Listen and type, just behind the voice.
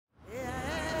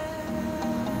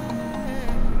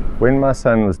When my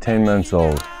son was 10 months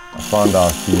old, I found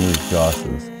out he needed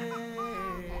glasses.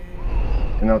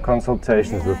 In our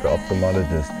consultations with the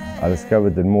ophthalmologist, I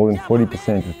discovered that more than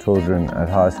 40% of children at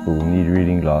high school need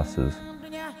reading glasses.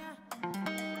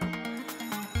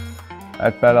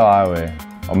 At Ballo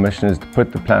Eyewear, our mission is to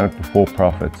put the planet before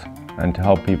profit and to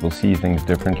help people see things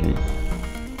differently.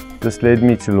 This led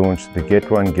me to launch the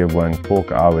Get One Give One cork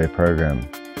eyewear program,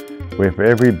 where for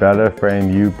every Ballo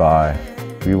frame you buy,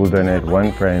 we will donate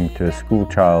one frame to a school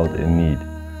child in need.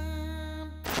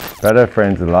 Ballo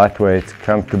frames are lightweight,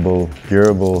 comfortable,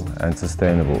 durable and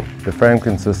sustainable. The frame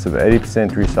consists of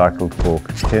 80% recycled cork,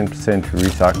 10%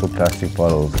 recycled plastic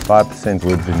bottles, 5%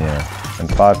 wood veneer and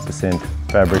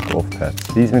 5% fabric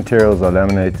offcuts. These materials are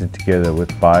laminated together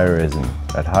with bio-resin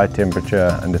at high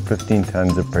temperature under 15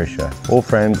 tons of pressure. All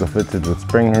frames are fitted with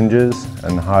spring hinges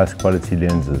and the highest quality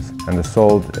lenses and are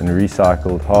sold in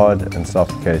recycled hard and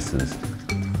soft cases.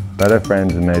 Ballo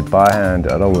frames are made by hand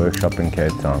at our workshop in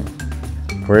Cape Town.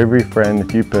 For every frame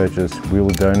that you purchase, we will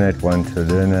donate one to a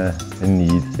learner in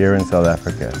need here in South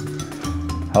Africa,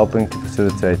 helping to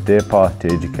facilitate their path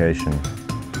to education.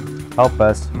 Help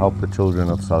us help the children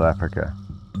of South Africa.